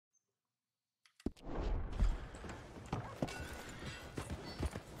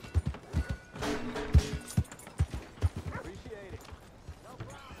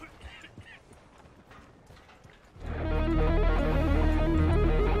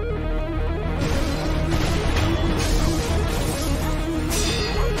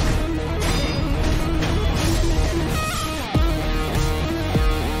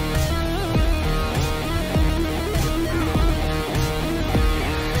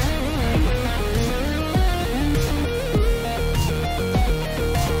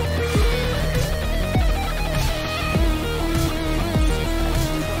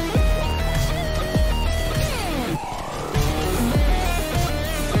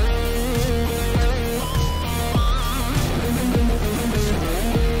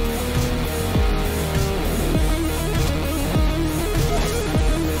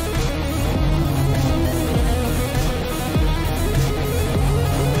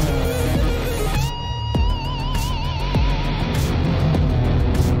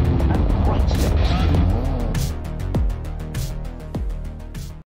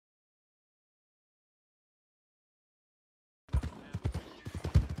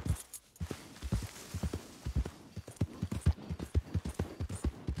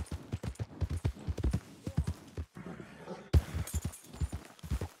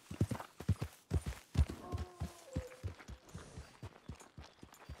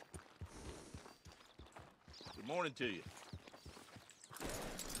Morning to you.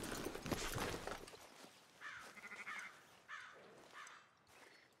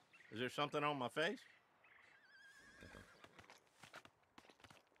 Is there something on my face?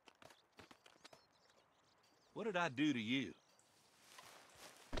 What did I do to you?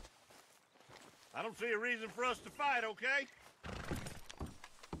 I don't see a reason for us to fight, okay?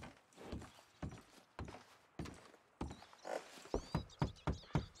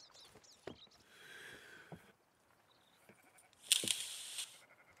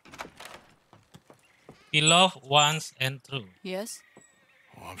 Be loved once and true. Yes?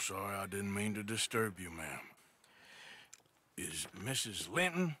 Oh, I'm sorry, I didn't mean to disturb you, ma'am. Is Mrs.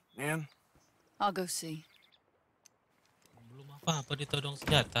 Linton in? I'll go see. Belum apa-apa ditodong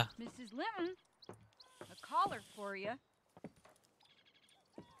senjata. Mrs. Lemon, a caller for you.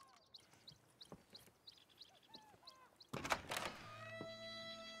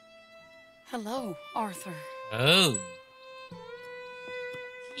 Hello, Arthur. Oh.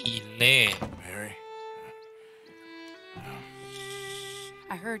 Gile. Mary?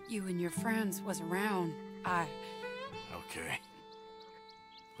 I heard you and your friends was around. Okay.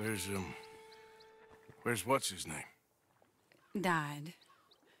 Where's what's his name? Died.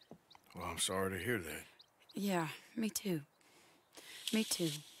 Well, I'm sorry to hear that. Yeah, me too. Me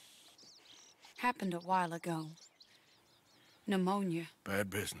too. Happened a while ago. Pneumonia. Bad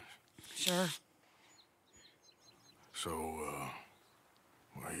business. Sure. So,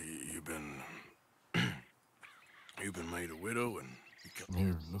 well, you've been made a widow and you come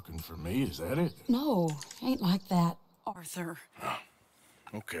here looking for me, is that it? No, ain't like that, Arthur. Oh,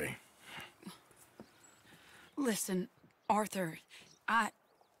 okay. Listen, Arthur,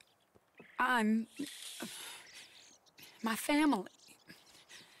 I'm... my family.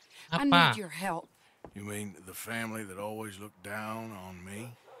 I need Apa? your help. You mean the family that always looked down on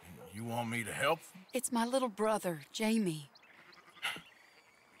me? You want me to help them? It's my little brother, Jamie.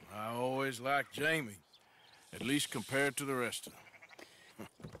 I always liked Jamie, at least compared to the rest of them.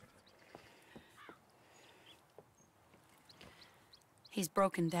 He's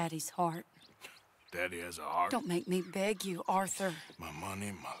broken Daddy's heart. Daddy has a heart. Don't make me beg you, Arthur. My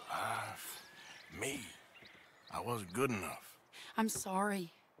money, my life, me. I wasn't good enough. I'm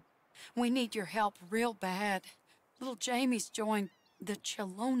sorry. We need your help real bad. Little Jamie's joined the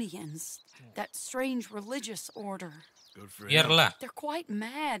Chelonians, that strange religious order. Good for him. Biarlah. They're quite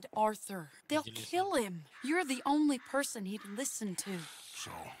mad, Arthur. They'll kill him. You're the only person he'd listen to.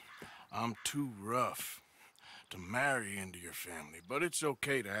 So, I'm too rough to marry into your family, but it's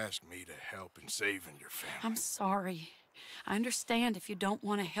okay to ask me to help in saving your family. I'm sorry. I understand if you don't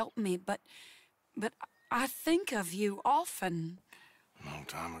want to help me, but I think of you often. A long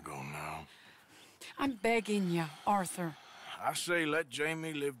time ago now. I'm begging you, Arthur. I say let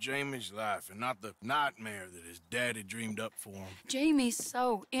Jamie live Jamie's life and not the nightmare that his daddy dreamed up for him. Jamie's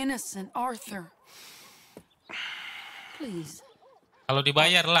so innocent, Arthur. Please. Kalau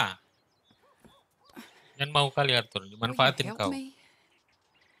dibayar lah. Jangan mau kali Arthur, Will you dimanfaatin help kau. me?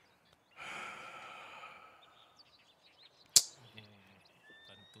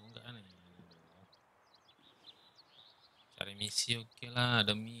 Bantu enggak nih? Cari misi oke lah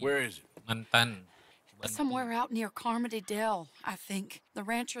demi Where is it? mantan. Bantu. Somewhere out near Carmody Dell, I think. The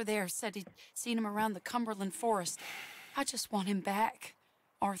rancher there said he'd seen him around the Cumberland Forest. I just want him back,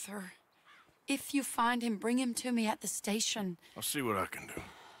 Arthur. If you find him, bring him to me at the station. I'll see what I can do.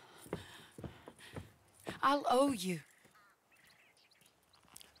 I'll owe you.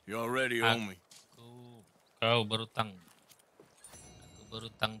 You already owe me. Kau berutang. Aku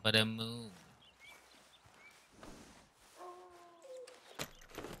berutang padamu.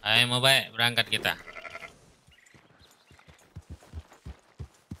 Ayo mau baik, berangkat kita.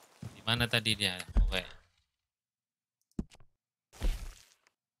 Di mana tadi dia? Mau baik.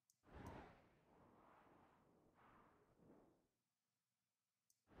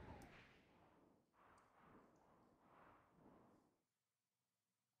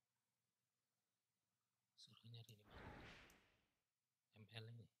 Suruh nyari di mana? ML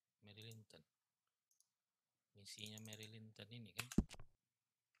ini, Mary Linton. Misinya Mary Linton ini kan?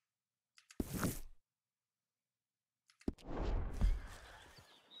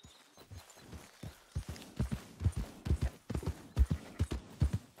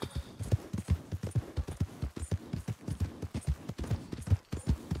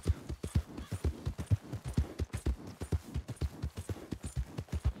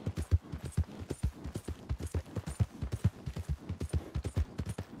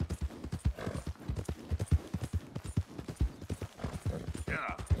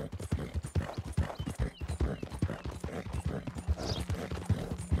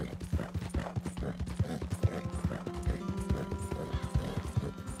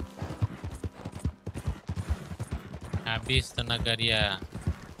 Habis tenaga dia.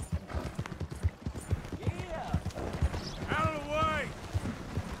 Out of the way!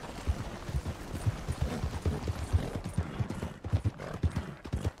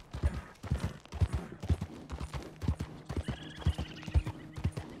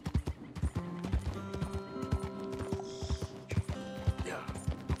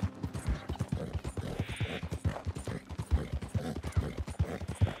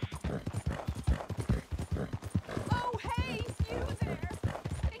 Oh, hey, you there.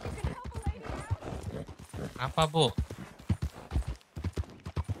 Think you can help a lady out? Apa, Bu?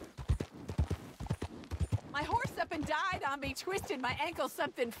 My horse up and died on me, twisted my ankle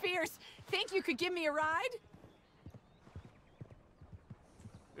something fierce. Think you could give me a ride?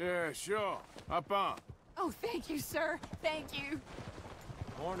 Yeah, sure. Hop on. Oh, thank you, sir. Thank you.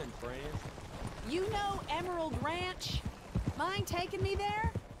 Morning, friend. You know Emerald Ranch? Mind taking me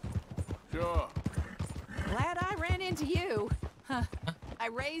there? Sure. Glad I ran into you. Huh. I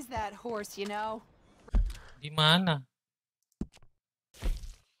raised that horse, you know. Di mana?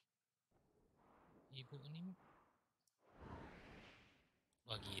 Ibu ini.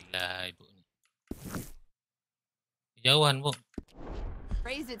 Wah, gila ibu ini. Jauhan, Bu.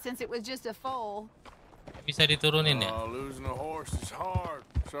 Raised it since it was just a foal. Bisa diturunin ya? Oh, losing a horse is hard.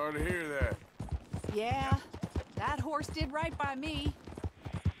 Sorry to hear that. Yeah, that horse did right by me.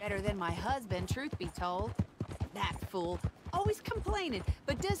 Better than my husband, truth be told. That fool. Always complaining,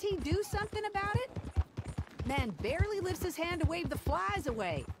 but does he do something about it? Man barely lifts his hand to wave the flies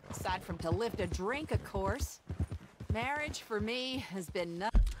away. Aside from to lift a drink, of course. Marriage, for me, has been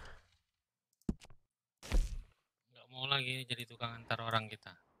nothing. Nggak mau lagi jadi tukang antar orang kita.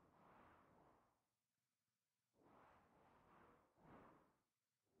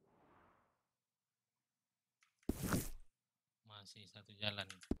 Masih satu jalan.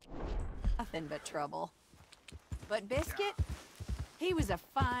 Nothing but trouble. But Biscuit, he was a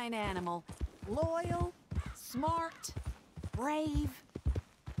fine animal. Loyal, smart, brave.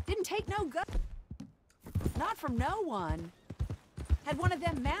 Didn't take no gun. Not from no one. Had one of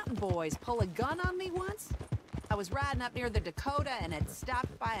them mountain boys pull a gun on me once. I was riding up near the Dakota and had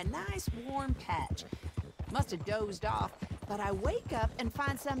stopped by a nice warm patch. Must have dozed off, but I wake up and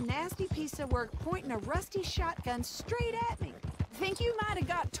find some nasty piece of work pointing a rusty shotgun straight at me. Think you might have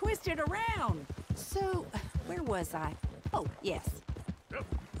got twisted around. So, where was I? Oh, yes.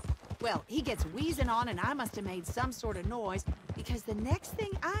 Well, he gets wheezing on and I must have made some sort of noise because the next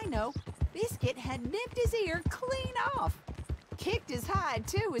thing I know, Biscuit had nipped his ear clean off. Kicked his hide,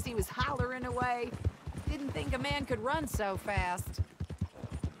 too, as he was hollering away. Didn't think a man could run so fast.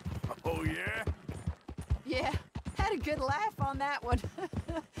 Oh, yeah? Yeah, had a good laugh on that one.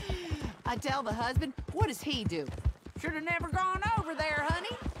 I tell the husband, what does he do? Should have never gone over there,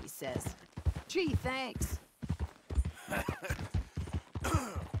 honey, he says. Gee, thanks.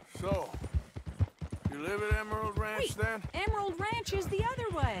 So, you live at Emerald Ranch Wait, then? Emerald Ranch is the other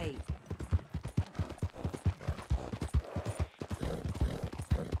way.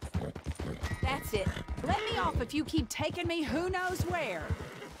 That's it. Let me off if you keep taking me who knows where.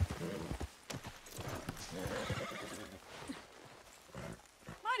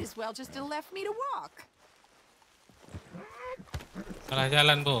 Might as well just have left me to walk. Salah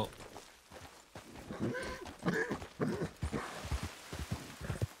jalan, Bu.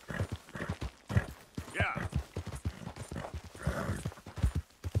 Yeah.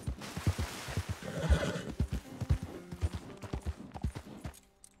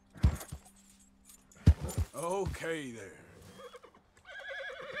 Okay there.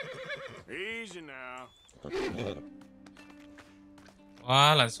 Easy now.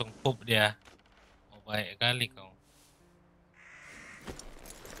 Wah, langsung pup dia. Oh, baik kali kau.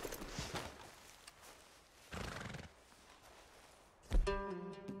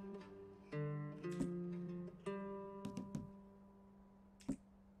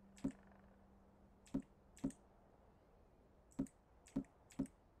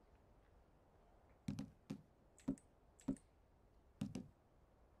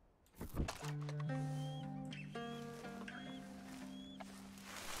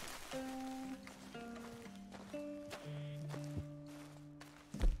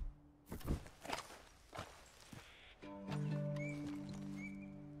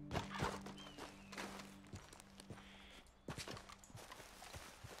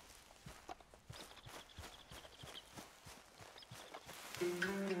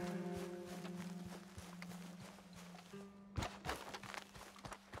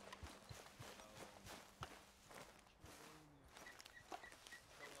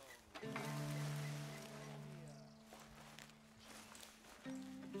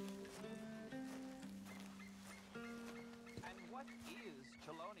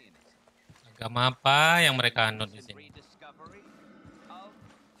 Agama apa yang mereka anut di sini?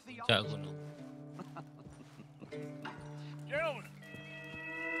 Puncak gunung. Gentlemen,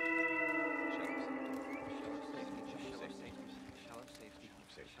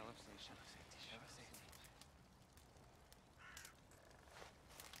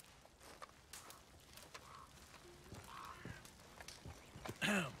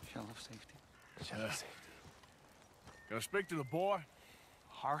 can I speak to the boy?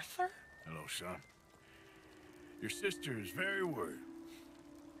 Arthur? Hello, son. Your sister is very worried.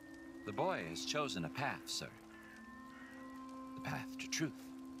 The boy has chosen a path, sir. The path to truth.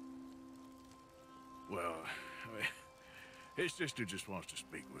 Well, I mean, his sister just wants to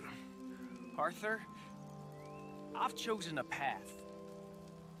speak with him. Arthur? I've chosen a path.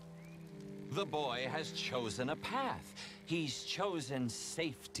 The boy has chosen a path. He's chosen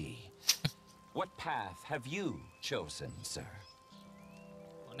safety. What path have you chosen, sir?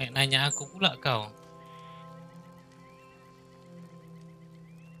 Nek nanya aku pula kau.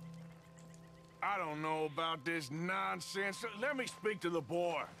 I don't know about this nonsense. Let me speak to the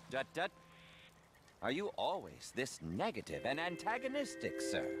boy. Dut. Are you always this negative and antagonistic,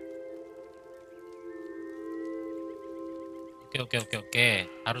 sir? Oke.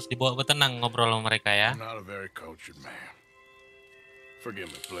 Harus dibawa bertenang ngobrol sama mereka ya. I'm not a very cultured man.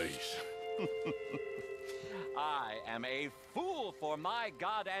 Forgive me, please. I am a fool for my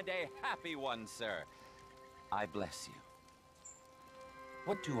God and a happy one, sir. I bless you.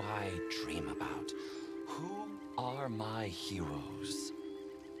 What do I dream about? Who are my heroes?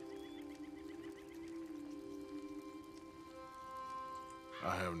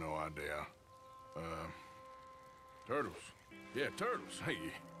 I have no idea. Turtles. Yeah, turtles. Hey,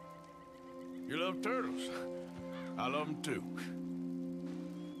 you love turtles. I love them too.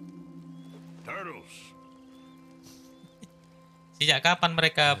 Turtles. Sejak kapan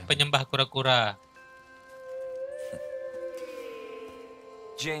mereka penyembah kura-kura?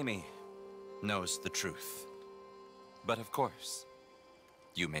 Jamie knows the truth. But of course,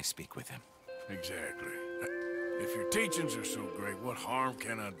 you may speak with him. Exactly. If your teachings are so great, what harm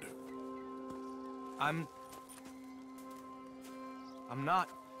can I do? I'm not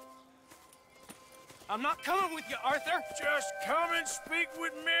coming with you, Arthur! Just come and speak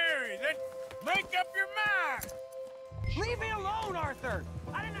with Mary, then make up your mind! Leave me alone, Arthur!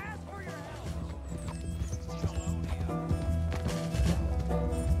 I didn't ask for your help!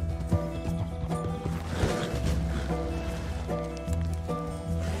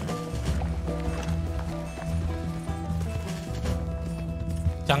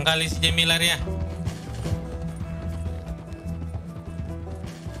 Cangkali si Jamie lari ya.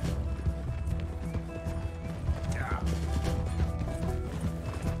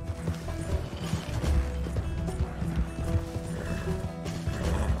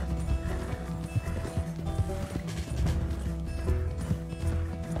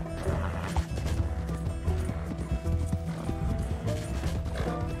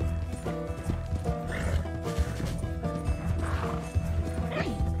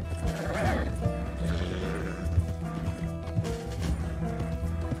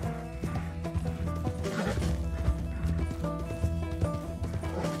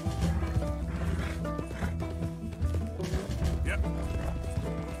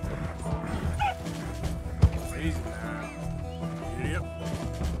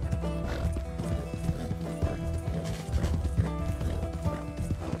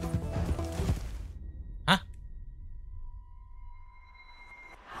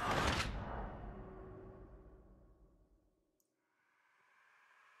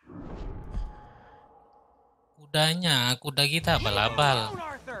 Kuda kita abal-abal.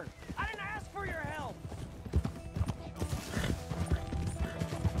 Arthur! I didn't ask for your help!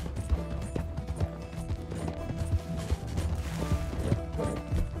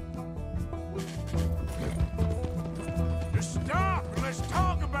 Just stop and let's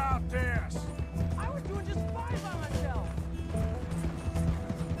talk about this! I was doing just fine by myself!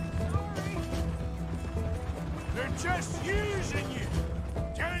 Sorry! They're just using you!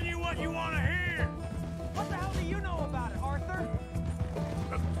 Telling you what you want to hear! What the hell do you know about it, Arthur?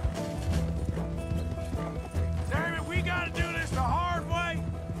 Damn it, we gotta do this the hard way!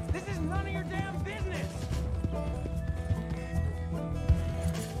 This is none of your damn business!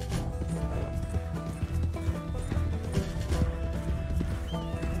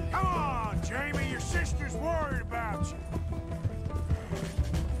 Come on, Jamie, your sister's worried about you.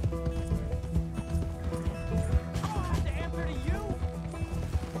 I don't have to answer to you!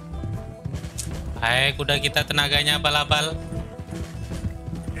 Hai, kuda kita tenaganya abal-abal.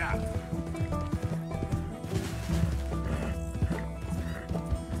 Yeah.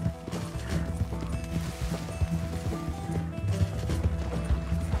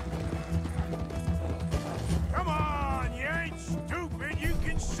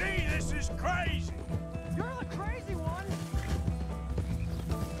 crazy. You're the crazy one.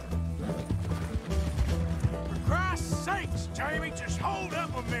 For Christ's sakes, Jamie, just hold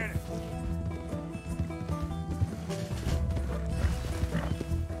up a minute.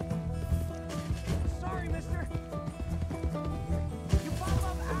 Sorry, mister. You popped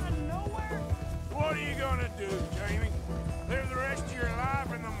up out of nowhere? What are you gonna do, Jamie? Live the rest of your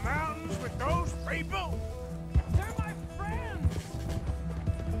life in the mountains with those people? They're my friends.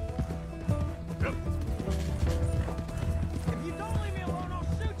 If you don't leave me alone, I'll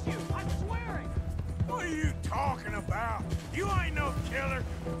shoot you. I'm swearing. What are you talking about? You ain't no killer.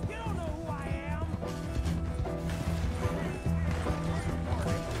 You don't know who I am.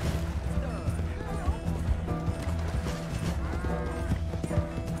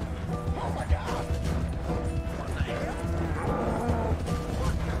 Oh my God! What the hell?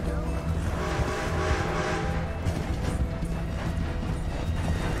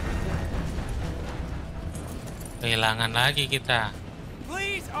 Kehilangan lagi kita.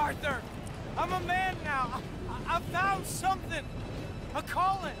 Please, Arthur. I'm a man now. I found something. A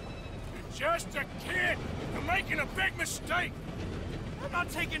calling. You're just a kid. You're making a big mistake. I'm not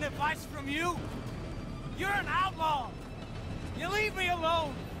taking advice from you. You're an outlaw. You leave me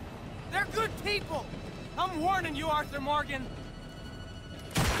alone. They're good people. I'm warning you, Arthur Morgan.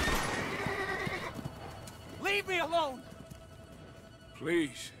 Leave me alone.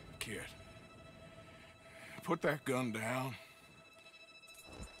 Please, kid. Put that gun down.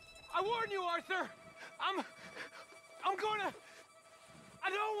 I warn you, Arthur. I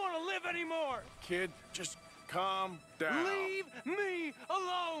don't want to live anymore. Kid, just calm down. Leave me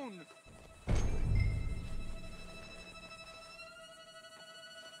alone.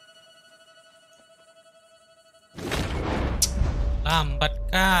 Lambat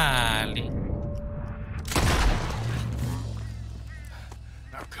kali.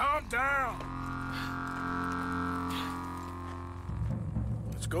 Now calm down.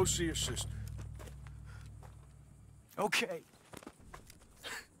 Let's go see your sister. Okay.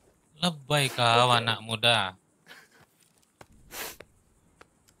 Lebay kau anak muda. It's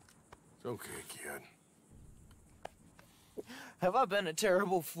okay, kid. Have I been a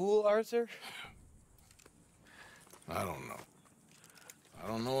terrible fool, Arthur? I don't know. I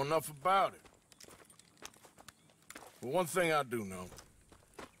don't know enough about it. But one thing I do know.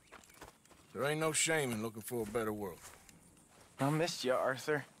 There ain't no shame in looking for a better world. I missed you,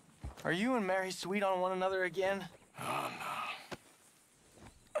 Arthur. Are you and Mary sweet on one another again? Oh,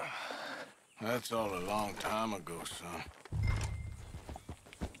 no. That's all a long time ago, son.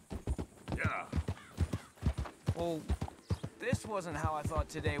 Yeah. Well, this wasn't how I thought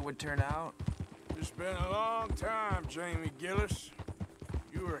today would turn out. It's been a long time, Jamie Gillis.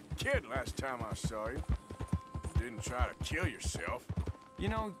 You were a kid last time I saw you. Didn't try to kill yourself. You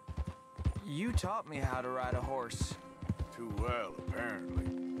know, you taught me how to ride a horse. Too well, apparently.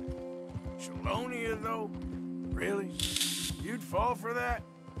 Chelonia, though? Really? You'd fall for that?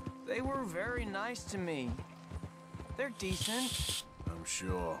 They were very nice to me. They're decent. I'm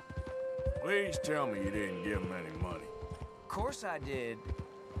sure. Please tell me you didn't give them any money. Of course I did.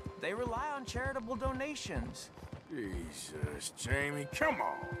 They rely on charitable donations. Jesus, Jamie, come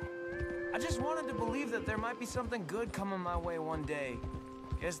on. I just wanted to believe that there might be something good coming my way one day.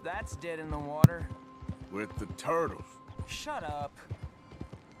 Guess that's dead in the water. With the turtles. Shut up.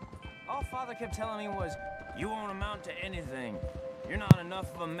 All Father kept telling me was, you won't amount to anything. You're not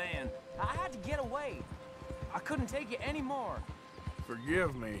enough of a man. I had to get away. I couldn't take it anymore.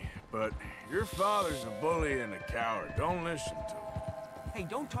 Forgive me, but your father's a bully and a coward. Don't listen to him. Hey,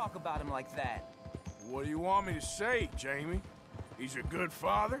 don't talk about him like that. What do you want me to say, Jamie? He's a good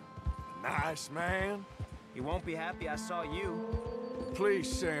father? Nice man? He won't be happy I saw you. Please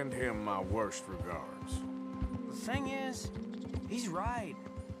send him my worst regards. The thing is, he's right.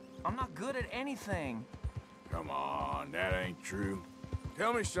 I'm not good at anything. Come on, that ain't true.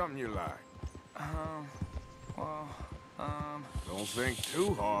 Tell me something you like. Don't think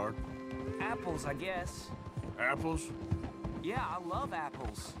too hard. Apples, I guess. Apples? Yeah, I love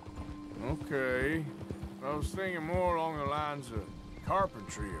apples. Okay. I was thinking more along the lines of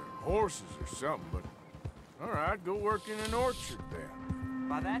carpentry or horses or something, but... All right, go work in an orchard then.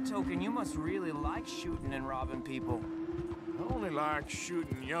 By that token, you must really like shooting and robbing people. I only like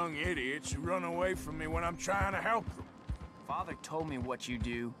shooting young idiots who run away from me when I'm trying to help them. Father told me what you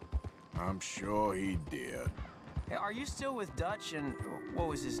do. I'm sure he did. Hey, are you still with Dutch and... what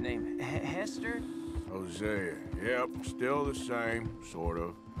was his name? Hester? Hosea. Yep, still the same, sort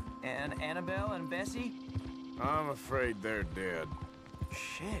of. And Annabelle and Bessie? I'm afraid they're dead.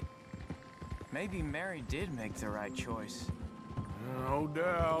 Shit. Maybe Mary did make the right choice. No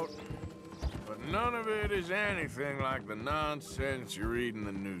doubt. but none of it is anything like the nonsense you read in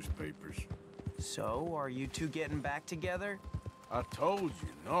the newspapers. So, are you two getting back together? I told you,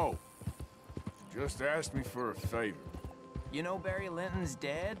 no. Just ask me for a favor. You know Barry Linton's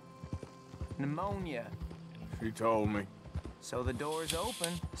dead? Pneumonia. She told me. So the door's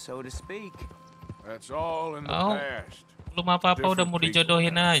open, so to speak. That's all in the Oh. past. Belum apa-apa udah mau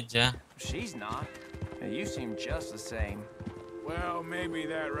dijodohin aja. She's not. You seem just the same. Well, maybe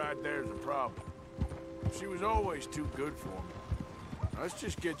that right there's a problem. She was always too good for me. Let's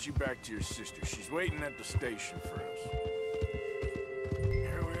just get you back to your sister. She's waiting at the station for us.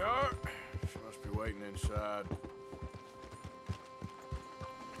 Here we are. She must be waiting inside.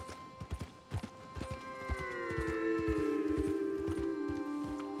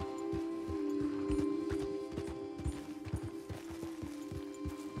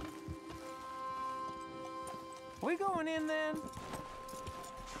 We going in then?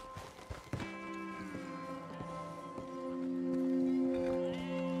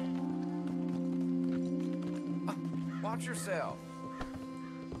 Watch yourself.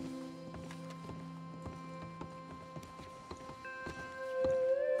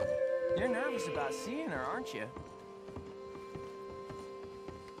 You're nervous about seeing her, aren't you?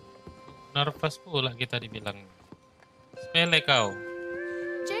 Nervous pula kita dibilang. Sepele kau.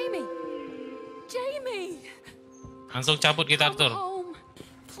 Jamie! Jamie! Langsung cabut kita, Come Arthur. home.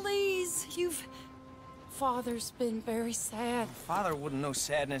 Please, Father's been very sad. Father wouldn't know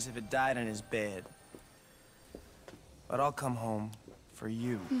sadness if it died in his bed. But I'll come home for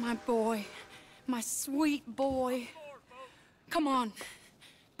you. My boy. My sweet boy. Come on.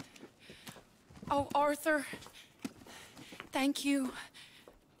 Oh, Arthur. Thank you.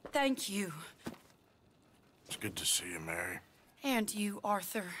 Thank you. It's good to see you, Mary. And you,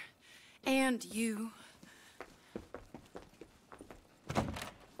 Arthur. And you.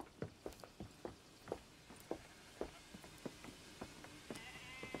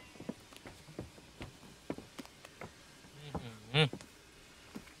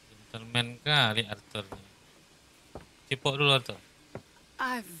 Gentleman kali Arthur. Cipok dulu, Arthur.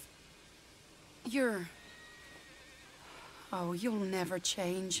 Oh, you'll never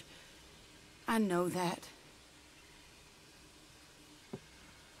change. I know that.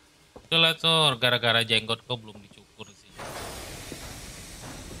 Betul, Arthur. Gara-gara jenggot kau belum dicukur sih.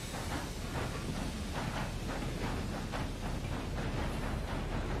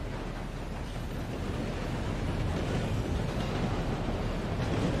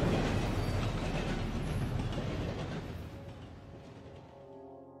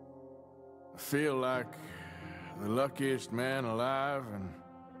 I feel like the luckiest man alive, and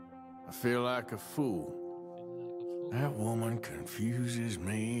I feel like a fool. That woman confuses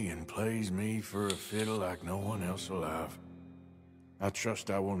me and plays me for a fiddle like no one else alive. I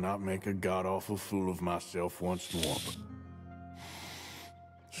trust I will not make a god-awful fool of myself once more, but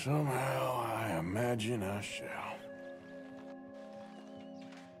somehow I imagine I shall.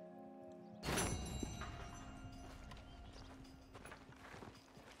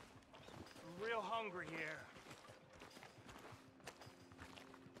 I'm real hungry here.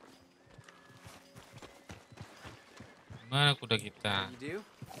 Mana kuda kita? You do?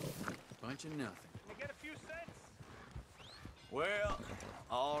 Bunch of nothing. Can I get a few cents? Well,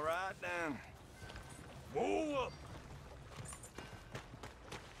 all right then. Move up!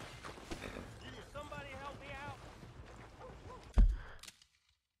 Somebody help me out?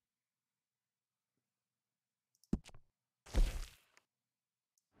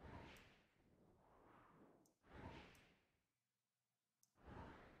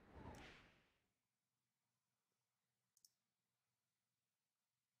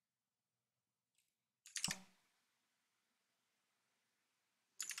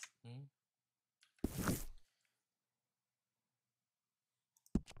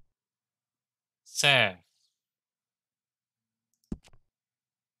 Save.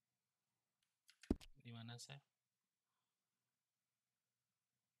 Di mana save?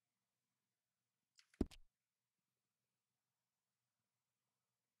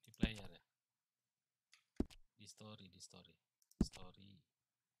 Di player ya. Di story.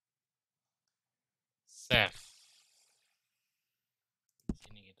 Save. Di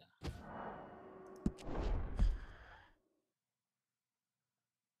sini kita.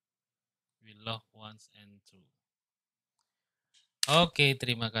 We love once and true. Oke,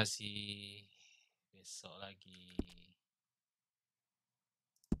 terima kasih. Besok lagi.